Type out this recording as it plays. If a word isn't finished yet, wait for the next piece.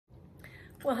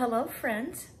Well, hello,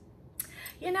 friends.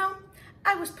 You know,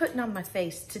 I was putting on my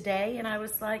face today and I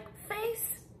was like,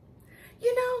 face,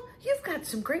 you've got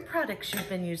some great products you've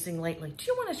been using lately. Do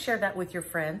you want to share that with your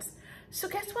friends? So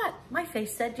guess what? My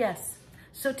face said yes.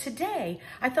 So today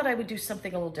I thought I would do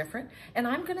something a little different, and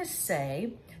I'm going to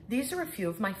say these are a few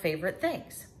of my favorite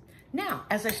things. Now,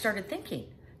 as I started thinking,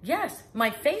 yes, my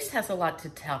face has a lot to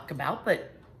talk about,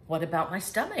 but what about my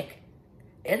stomach?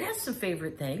 It has some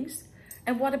favorite things.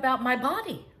 And what about my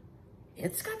body?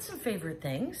 It's got some favorite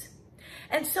things.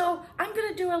 And so I'm going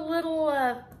to do a little,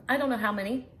 I don't know how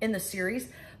many in the series,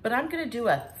 but I'm going to do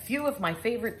a few of my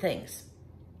favorite things.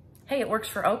 Hey, it works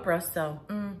for Oprah, so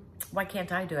why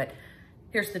can't I do it?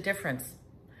 Here's the difference.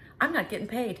 I'm not getting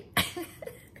paid.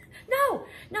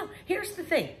 No, here's the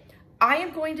thing. I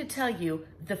am going to tell you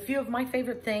the few of my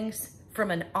favorite things from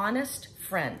an honest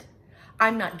friend.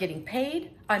 I'm not getting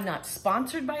paid. I'm not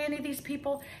sponsored by any of these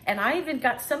people. And I even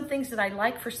got some things that I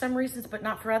like for some reasons, but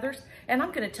not for others. And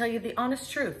I'm going to tell you the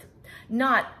honest truth.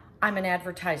 Not, I'm an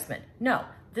advertisement. No,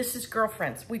 this is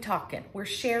girlfriends. We talking. We're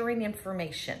sharing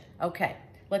information. Okay,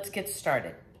 let's get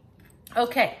started.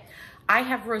 Okay, I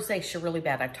have rosacea really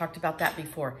bad. I've talked about that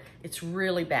before. It's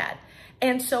really bad.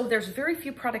 And so there's very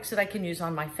few products that I can use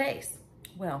on my face.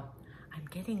 Well, I'm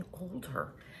getting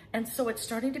older. And so it's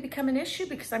starting to become an issue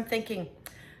because I'm thinking,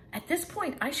 at this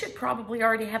point, I should probably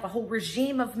already have a whole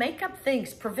regime of makeup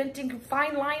things preventing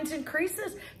fine lines and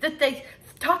creases that they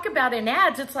talk about in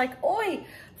ads. It's like, oi,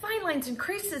 fine lines and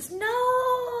creases.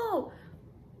 No,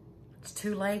 it's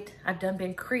too late. I've done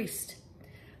been creased,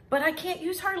 but I can't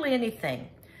use hardly anything.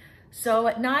 So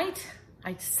at night,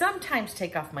 I sometimes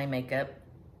take off my makeup.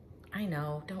 I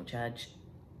know, don't judge.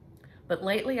 But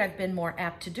lately I've been more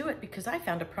apt to do it because I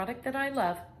found a product that I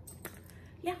love.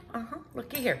 Yeah,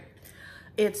 looky here.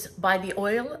 It's by the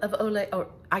Oil of Olay, or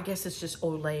I guess it's just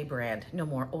Olay brand, no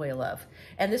more Oil of.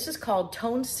 And this is called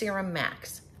Tone Serum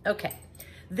Max. Okay,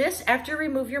 this, after you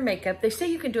remove your makeup, they say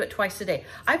you can do it twice a day.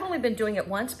 I've only been doing it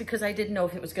once because I didn't know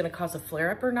if it was gonna cause a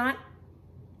flare-up or not.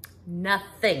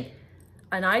 Nothing.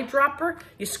 An eyedropper,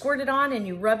 you squirt it on and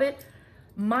you rub it.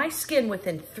 My skin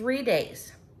within 3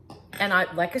 days, and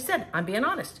like I said, I'm being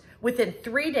honest, within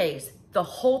 3 days, the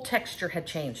whole texture had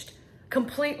changed.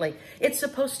 Completely. It's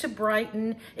supposed to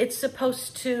brighten. It's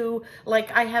supposed to, like,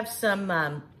 I have some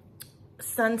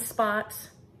sunspots.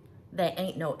 They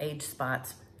ain't no age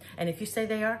spots. And if you say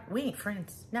they are, we ain't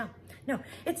friends. No,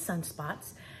 it's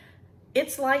sunspots.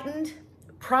 It's lightened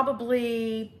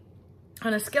probably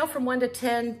on a scale from 1 to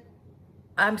 10.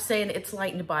 I'm saying it's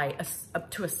lightened by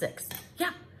up to a 6.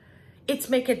 Yeah, it's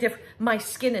making a difference. My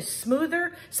skin is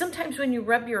smoother. Sometimes when you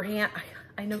rub your hand,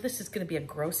 I know this is going to be a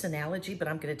gross analogy, but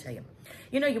I'm going to tell you.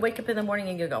 You know, you wake up in the morning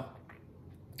and you go,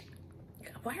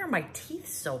 why are my teeth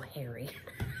so hairy?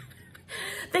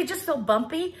 They just feel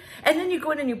bumpy. And then you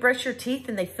go in and you brush your teeth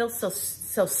and they feel so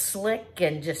slick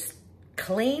and just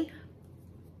clean.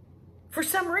 For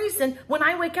some reason, when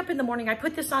I wake up in the morning, I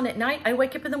put this on at night, I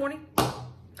wake up in the morning,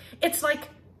 it's like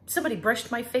somebody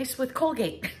brushed my face with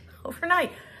Colgate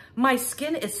overnight. My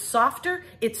skin is softer,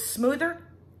 it's smoother.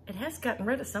 It has gotten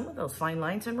rid of some of those fine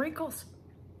lines and wrinkles.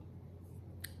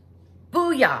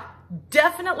 Booyah!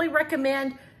 Definitely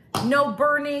recommend. No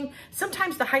burning.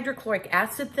 Sometimes the hydrochloric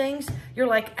acid things, you're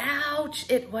like,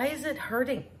 ouch, why is it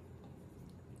hurting?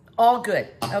 All good.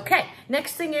 Okay,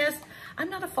 next thing is, I'm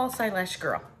not a false eyelash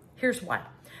girl. Here's why.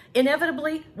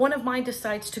 Inevitably, one of mine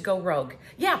decides to go rogue.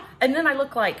 Yeah, and then I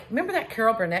look like, remember that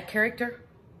Carol Burnett character?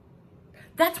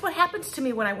 That's what happens to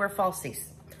me when I wear falsies.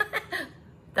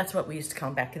 That's what we used to call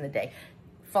them back in the day.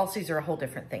 Falsies are a whole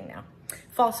different thing now.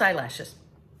 False eyelashes.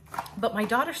 But my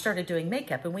daughter started doing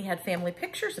makeup and we had family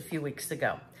pictures a few weeks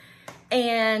ago.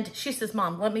 And she says,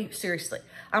 Mom, seriously,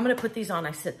 I'm gonna put these on.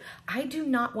 I said, I do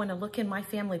not wanna look in my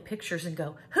family pictures and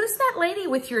go, who's that lady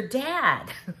with your dad?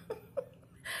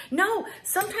 No,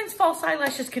 sometimes false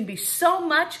eyelashes can be so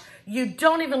much, you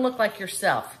don't even look like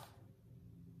yourself.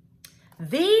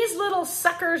 These little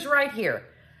suckers right here,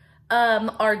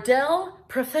 Ardell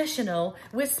Professional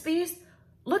Wispies.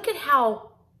 Look at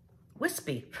how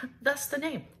wispy, that's the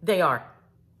name, they are.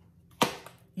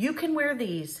 You can wear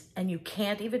these and you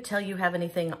can't even tell you have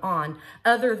anything on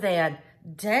other than,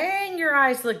 dang, your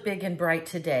eyes look big and bright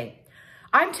today.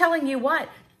 I'm telling you what,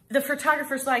 the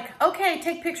photographer's like, okay,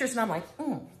 take pictures. And I'm like,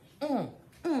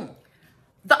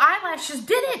 The eyelashes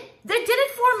did it. They did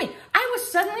it for me. I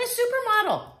was suddenly a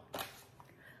supermodel.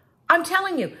 I'm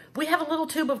telling you, we have a little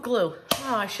tube of glue.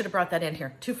 Oh, I should have brought that in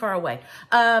here. Too far away.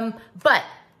 But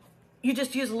you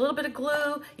just use a little bit of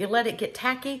glue, you let it get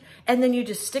tacky, and then you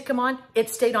just stick them on. It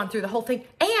stayed on through the whole thing.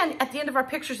 And at the end of our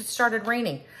pictures, it started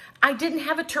raining. I didn't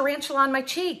have a tarantula on my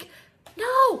cheek.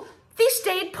 No, these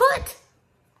stayed put.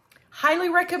 Highly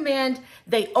recommend.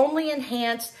 They only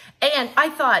enhance. And I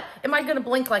thought, am I going to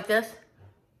blink like this?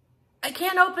 I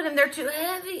can't open them. They're too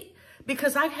heavy.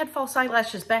 Because I've had false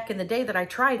eyelashes back in the day that I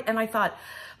tried. And I thought,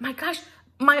 my gosh,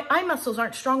 my eye muscles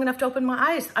aren't strong enough to open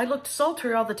my eyes. I looked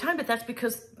sultry all the time, but that's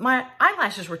because my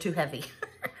eyelashes were too heavy.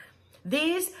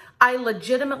 These, I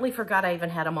legitimately forgot I even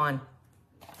had them on.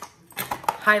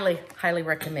 Highly, highly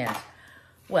recommend.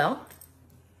 Well,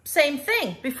 same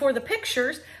thing. Before the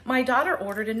pictures, my daughter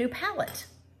ordered a new palette.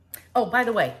 Oh, by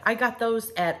the way, I got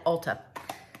those at Ulta.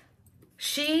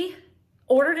 She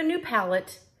ordered a new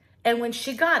palette, and when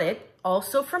she got it,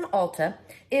 also from Ulta,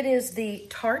 it is the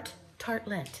Tarte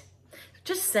Tartelette.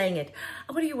 Just saying it.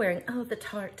 What are you wearing? Oh, the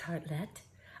Tarte Tartelette.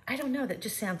 I don't know. That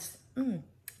just sounds,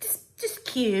 just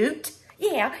cute.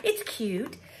 Yeah, it's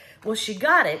cute. Well, she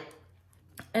got it,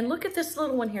 and look at this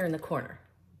little one here in the corner.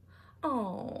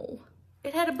 Oh,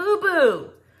 it had a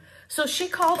boo-boo. So she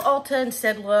called Ulta and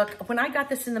said, look, when I got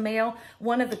this in the mail,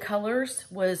 one of the colors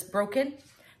was broken.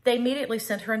 They immediately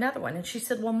sent her another one. And she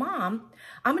said, well, Mom,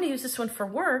 I'm going to use this one for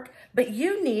work, but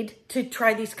you need to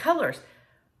try these colors.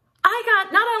 I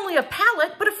got not only a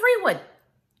palette, but a free one.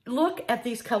 Look at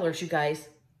these colors, you guys.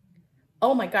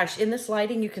 Oh my gosh, in this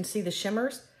lighting, you can see the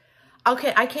shimmers.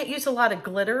 Okay, I can't use a lot of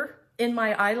glitter in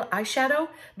my eyeshadow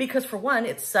because for one,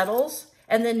 it settles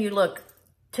and then you look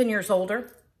 10 years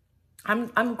older.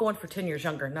 I'm going for 10 years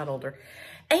younger, not older.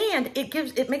 And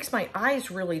it makes my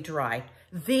eyes really dry.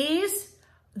 These,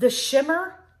 the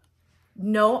shimmer,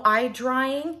 no eye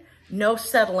drying, no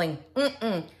settling.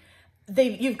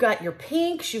 You've got your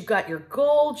pinks, you've got your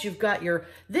golds, you've got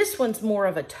this one's more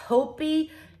of a taupey.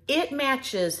 It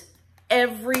matches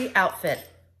every outfit.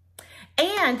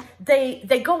 And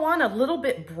they go on a little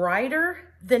bit brighter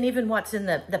than even what's in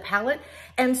the palette.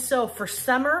 And so for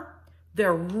summer,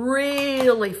 they're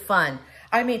really fun.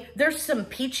 I mean, there's some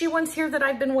peachy ones here that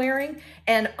I've been wearing.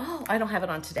 And, oh, I don't have it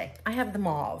on today. I have the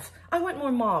mauve. I went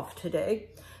more mauve today.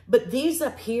 But these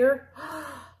up here,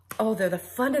 oh, they're the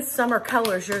funnest summer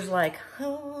colors. Yours like,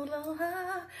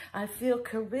 aloha, I feel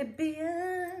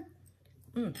Caribbean.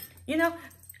 You know,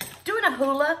 doing a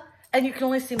hula, and you can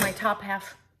only see my top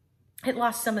half. It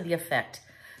lost some of the effect.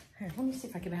 Here, let me see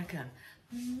if I can back up.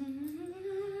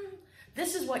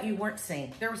 This is what you weren't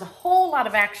seeing. There was a whole lot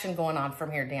of action going on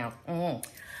from here down.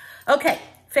 Okay,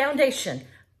 foundation.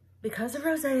 Because of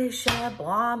rosacea,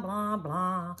 blah, blah,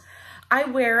 blah. I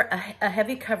wear a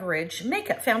heavy coverage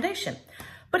makeup foundation.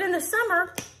 But in the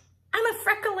summer, I'm a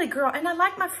freckly girl, and I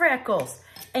like my freckles.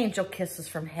 Angel kisses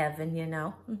from heaven, you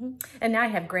know. And now I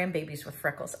have grandbabies with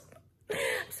freckles. I'm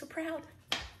so proud.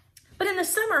 But in the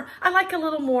summer, I like a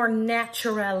little more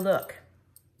natural look.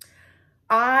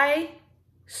 I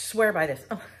swear by this.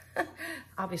 Oh,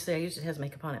 obviously, I usually has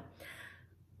makeup on it.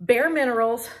 Bare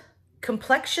Minerals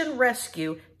Complexion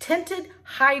Rescue Tinted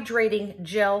Hydrating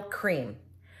Gel Cream.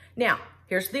 Now,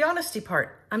 here's the honesty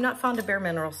part. I'm not fond of Bare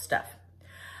Minerals stuff.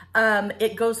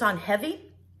 It goes on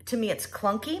heavy. To me, it's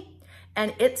clunky.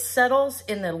 And it settles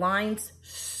in the lines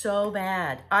so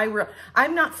bad.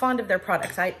 I'm not fond of their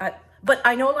products. But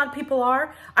I know a lot of people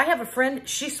are. I have a friend,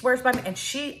 she swears by me, and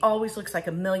she always looks like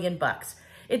 $1,000,000.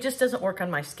 It just doesn't work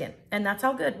on my skin. And that's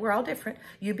all good. We're all different.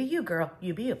 You be you, girl.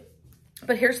 You be you.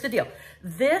 But here's the deal.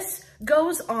 This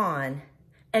goes on,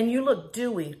 and you look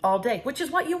dewy all day, which is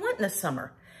what you want in the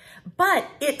summer. But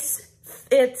it's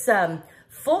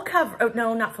full cover. Oh,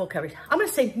 no, not full coverage. I'm going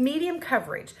to say medium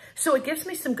coverage. So it gives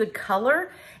me some good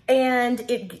color, and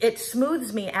it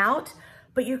smooths me out.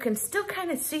 But you can still kind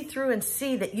of see through and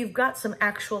see that you've got some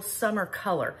actual summer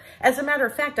color. As a matter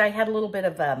of fact, I had a little bit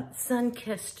of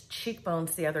sun-kissed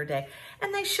cheekbones the other day,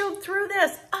 and they showed through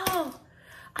this. Oh,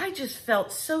 I just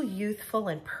felt so youthful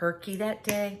and perky that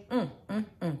day.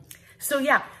 So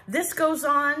yeah, this goes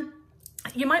on.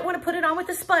 You might want to put it on with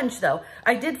a sponge though.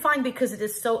 I did find because it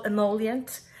is so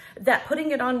emollient that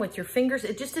putting it on with your fingers,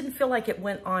 it just didn't feel like it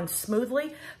went on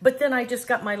smoothly. But then I just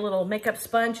got my little makeup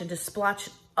sponge and just splotched.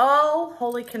 Oh,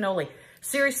 holy cannoli.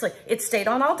 Seriously, it stayed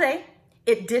on all day.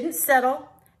 It didn't settle.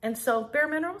 And so, Bare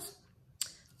Minerals,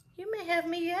 you may have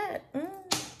me yet.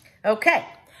 Okay,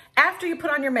 after you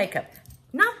put on your makeup,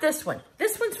 not this one.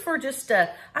 This one's for just,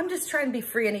 I'm just trying to be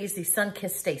free and easy,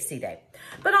 sun-kissed Stacy day.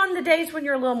 But on the days when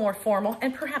you're a little more formal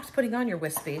and perhaps putting on your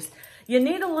wispies, you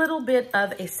need a little bit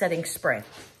of a setting spray.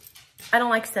 I don't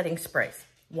like setting sprays.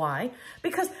 Why?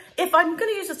 Because if I'm going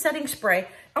to use a setting spray,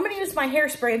 I'm going to use my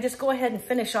hairspray and just go ahead and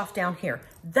finish off down here.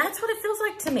 That's what it feels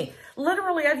like to me.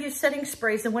 Literally, I've used setting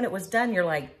sprays, and when it was done, you're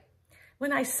like,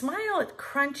 when I smile, it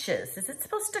crunches. Is it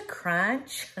supposed to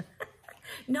crunch?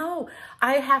 No,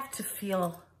 I have to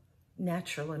feel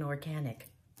natural and organic.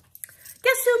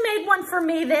 guess who made one for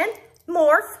me then?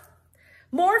 Morph.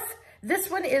 Morph, this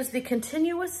one is the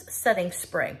continuous setting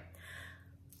spray.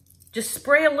 Just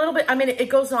spray a little bit. I mean, it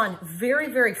goes on very,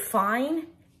 very fine.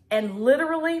 And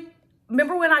literally,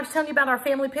 remember when I was telling you about our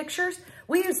family pictures?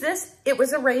 We used this. It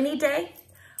was a rainy day.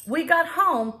 We got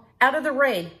home out of the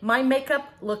rain. My makeup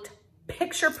looked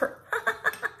picture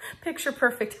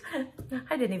perfect.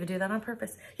 I didn't even do that on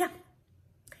purpose. Yeah.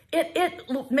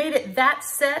 It made it that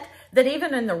set that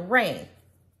even in the rain,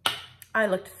 I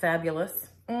looked fabulous.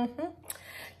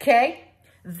 Okay.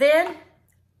 Then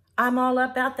I'm all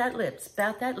about that lips,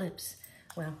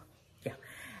 Well, yeah.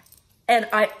 And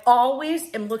I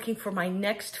always am looking for my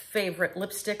next favorite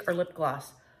lipstick or lip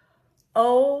gloss.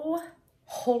 Oh,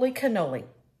 holy cannoli.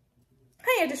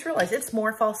 Hey, I just realized it's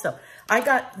Morph also. I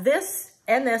got this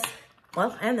and this,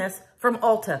 well, and this from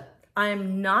Ulta. I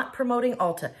am not promoting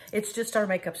Ulta. It's just our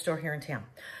makeup store here in town.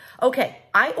 Okay,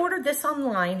 I ordered this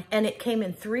online and it came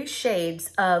in 3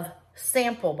 shades of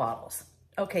sample bottles.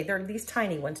 Okay, they're these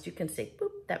tiny ones you can see.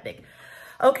 Boop, that big.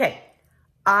 Okay,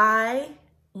 I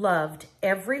loved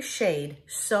every shade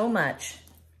so much.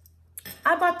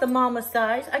 I bought the mama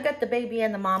size. I got the baby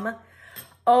and the mama.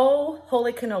 Oh,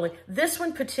 holy cannoli. This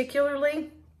one particularly,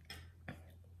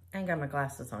 I ain't got my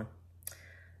glasses on.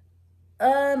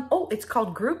 Oh, it's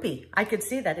called Groupie. I could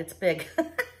see that, it's big.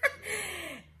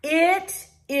 It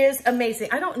is amazing.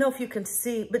 I don't know if you can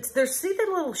see, but see the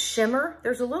little shimmer?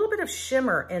 There's a little bit of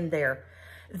shimmer in there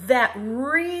that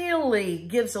really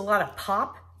gives a lot of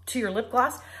pop to your lip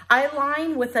gloss. I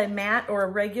line with a matte or a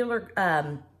regular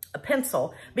a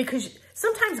pencil because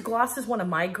sometimes glosses want to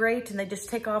migrate and they just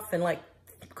take off and like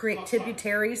create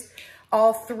tributaries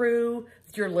all through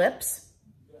your lips.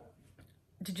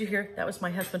 Did you hear? That was my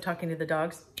husband talking to the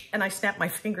dogs and I snapped my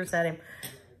fingers at him.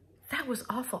 That was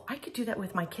awful. I could do that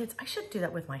with my kids. I shouldn't do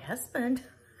that with my husband.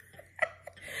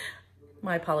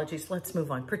 My apologies. Let's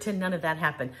move on. Pretend none of that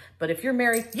happened. But if you're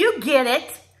married, you get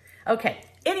it. Okay.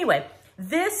 Anyway,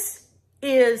 this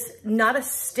is not a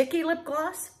sticky lip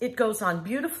gloss. It goes on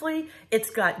beautifully. It's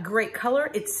got great color.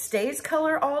 It stays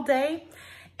color all day.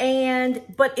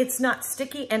 But it's not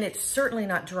sticky and it's certainly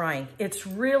not drying. It's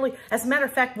really, as a matter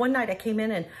of fact, one night I came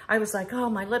in and I was like, oh,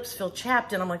 my lips feel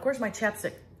chapped. And I'm like, where's my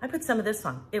chapstick? I put some of this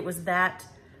on. It was that,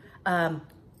 I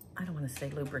don't want to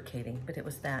say lubricating, but it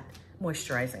was that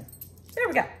moisturizing. There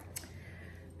we go.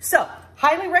 So,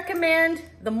 highly recommend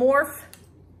the Morph,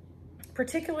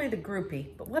 particularly the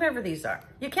Groupie, but whatever these are.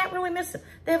 You can't really miss them.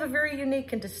 They have a very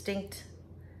unique and distinct,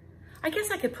 I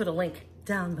guess I could put a link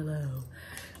down below.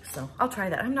 So, I'll try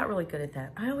that. I'm not really good at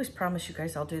that. I always promise you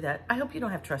guys I'll do that. I hope you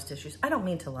don't have trust issues. I don't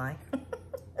mean to lie.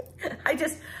 I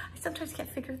sometimes can't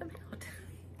figure them out.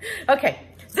 Okay,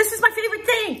 this is my favorite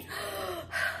thing.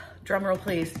 Drum roll,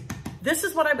 please. This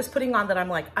is what I was putting on that I'm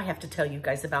like, I have to tell you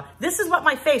guys about. This is what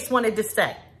my face wanted to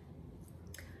say.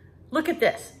 Look at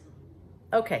this.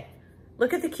 Okay,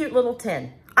 look at the cute little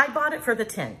tin. I bought it for the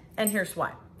tin, and here's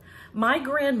why. My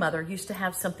grandmother used to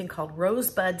have something called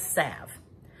rosebud salve.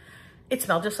 It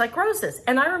smelled just like roses.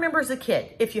 And I remember as a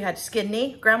kid, if you had skin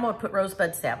knee, grandma would put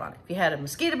rosebud salve on it. If you had a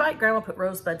mosquito bite, grandma would put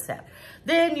rosebud salve.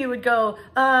 Then you would go,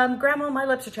 grandma, my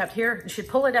lips are chapped here. And she'd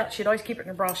pull it out. She'd always keep it in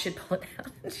her bra. She'd pull it out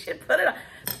and she'd put it on.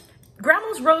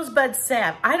 Grandma's rosebud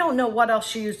salve, I don't know what else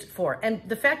she used it for. And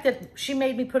the fact that she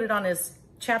made me put it on as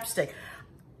chapstick,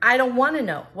 I don't want to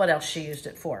know what else she used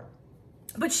it for.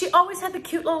 But she always had the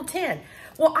cute little tin.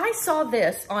 Well, I saw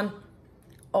this on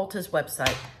Ulta's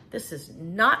website. This is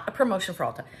not a promotion for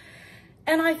Ulta.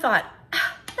 And I thought,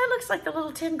 that looks like the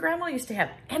little tin grandma used to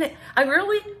have. And I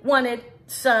really wanted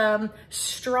some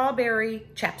strawberry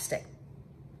chapstick.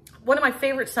 One of my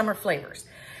favorite summer flavors.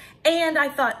 And I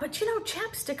thought, but you know,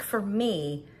 chapstick for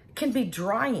me can be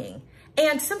drying.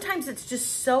 And sometimes it's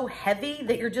just so heavy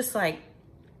that you're just like,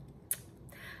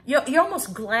 you're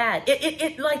almost glad.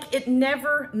 It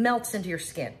never melts into your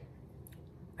skin.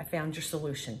 I found your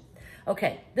solution.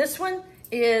 Okay, this one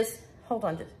is, hold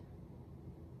on.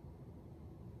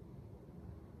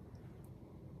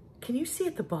 Can you see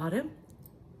at the bottom?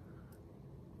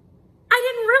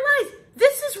 I didn't realize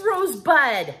this is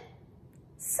rosebud.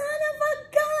 Son of a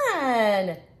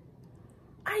gun.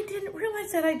 I didn't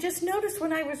realize that. I just noticed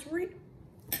when I was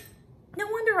no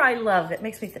wonder I love it.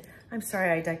 Makes me think. I'm sorry,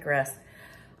 I digress.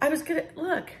 I was gonna,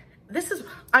 look, this is,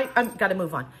 I've got to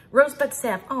move on. Rosebud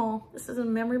salve. Oh, this is a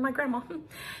memory of my grandma.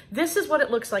 This is what it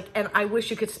looks like, and I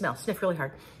wish you could smell. Sniff really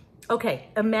hard. Okay,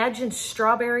 imagine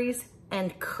strawberries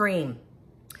and cream.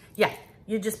 Yeah,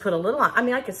 you just put a little on. I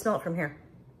mean, I can smell it from here.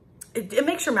 It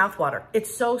makes your mouth water.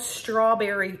 It's so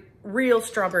strawberry, real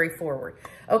strawberry forward.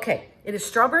 Okay, it is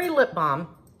strawberry lip balm.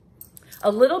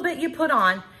 A little bit you put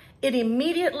on, it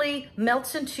immediately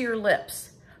melts into your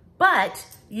lips, but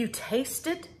you taste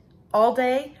it all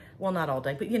day. Well, not all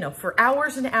day, but you know, for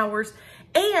hours and hours.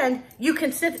 And you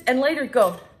can sit and later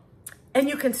go, and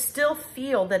you can still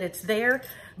feel that it's there,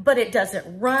 but it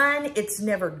doesn't run. It's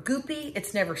never goopy.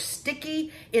 It's never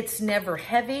sticky. It's never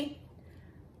heavy.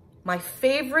 My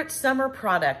favorite summer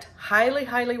product, highly,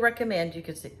 highly recommend. You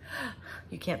can see,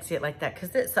 you can't see it like that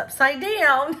because it's upside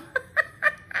down.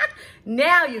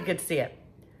 Now you can see it.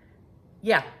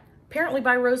 Yeah, apparently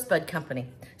by Rosebud Company.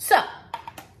 So,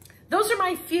 those are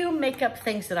my few makeup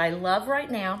things that I love right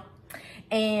now.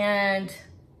 And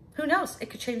who knows,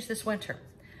 it could change this winter.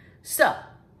 So,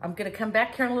 I'm gonna come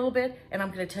back here in a little bit and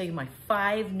I'm gonna tell you my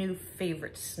 5 new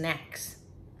favorite snacks.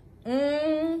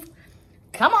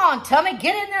 Come on, Tummy,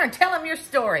 get in there and tell them your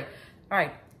story. All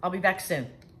right, I'll be back soon.